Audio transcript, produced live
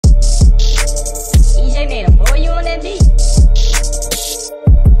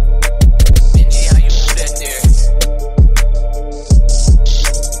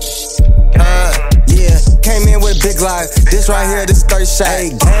This right here, this third shot.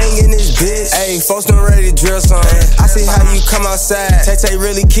 Ayy, gang in this bitch. Ayy, folks done ready to drill some. I see how you come outside. Tay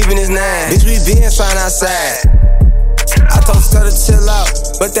really keeping his nine. Bitch, we be inside outside. I told Scutta chill out,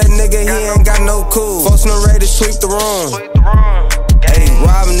 but that nigga, he ain't got no cool. Folks done ready to sweep the room. Ayy,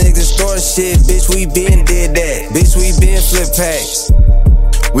 robbing niggas, storing shit. Bitch, we been did that. Bitch, we been flip packs.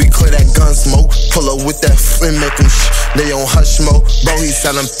 We clear that gun smoke, pull up with that and make them they on hush mode. Bro, he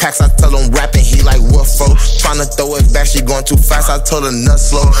sellin' packs, I tell him rapping, he like what for? Tryna throw it back, she going too fast, I told her nut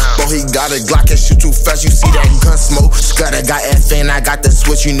slow. Bro, he got a Glock and shoot too fast, you see that gun smoke. Scutta got F and I got the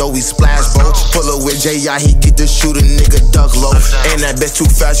switch, you know we splash, bro. Pull up with J.I., he get to shoot a nigga duck low. And that bitch too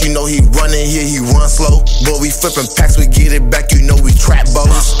fast, you know he running here, he run slow. Boy, we flipping packs, we get it back, you know we trap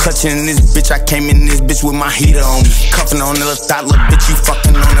bows. Clutching in this bitch, I came in this bitch with my heater on me. Cuffing on the thought, little bitch, you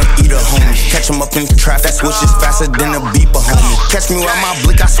fucking on the eater, homie. Catch him up in traffic, switch is faster than a beeper, homie. Catch me with my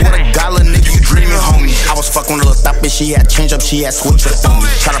blick, I swear to God, little nigga, you dreaming, homie. I was fucking with a little thought bitch, she had change up, she had switch up on me.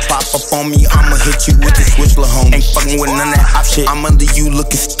 Try to pop up on me, I'ma hit you with the switch, little homie. Ain't fucking with none of that op shit, I'ma leave you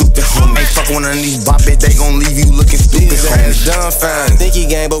looking stupid, homie. Ain't fucking with none of these bop bitch, they gon' leave you looking stupid, homie. Done fine, think he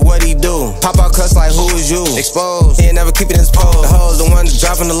gang, but what he do? Pop out cuss like who is you? Exposed, he ain't never keeping his pole. The hoes the one that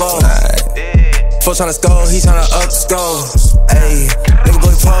dropping the low. Folks tryna score, he tryna up the score. Ayy, nigga blow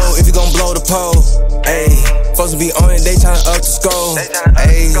the pole if you gon' blow the pole. Ayy, folks be on it, they tryna up the score.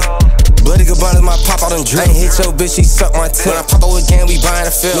 Ayy, bloody Gabbana's my pop out and drip. Ain't hit your bitch, she suck my tip. When I pop out with gang, we buying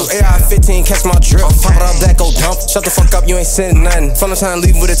a fill. New AR-15, catch my drip. Pop it up, that go dump. Shut the fuck up, you ain't sending nothing. From the time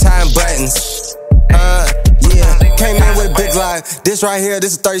leaving with a tie and buttons. Yeah, came in with a big line. This right here,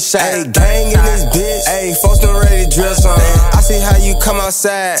 this is 30 shot. Ayy, gang in this bitch. Ayy, folks done ready to drill some. I see how you come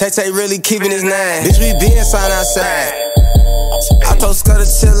outside. Tay really keeping his nine. Bitch, we be inside outside. I told Scutta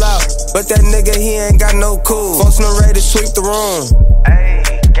chill out, but that nigga, he ain't got no cool. Folks done ready to sweep the room.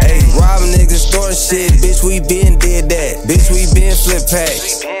 Ayy, robbing niggas, storing shit. Bitch, we been did that. Bitch, we been flip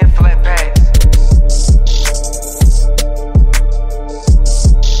packs.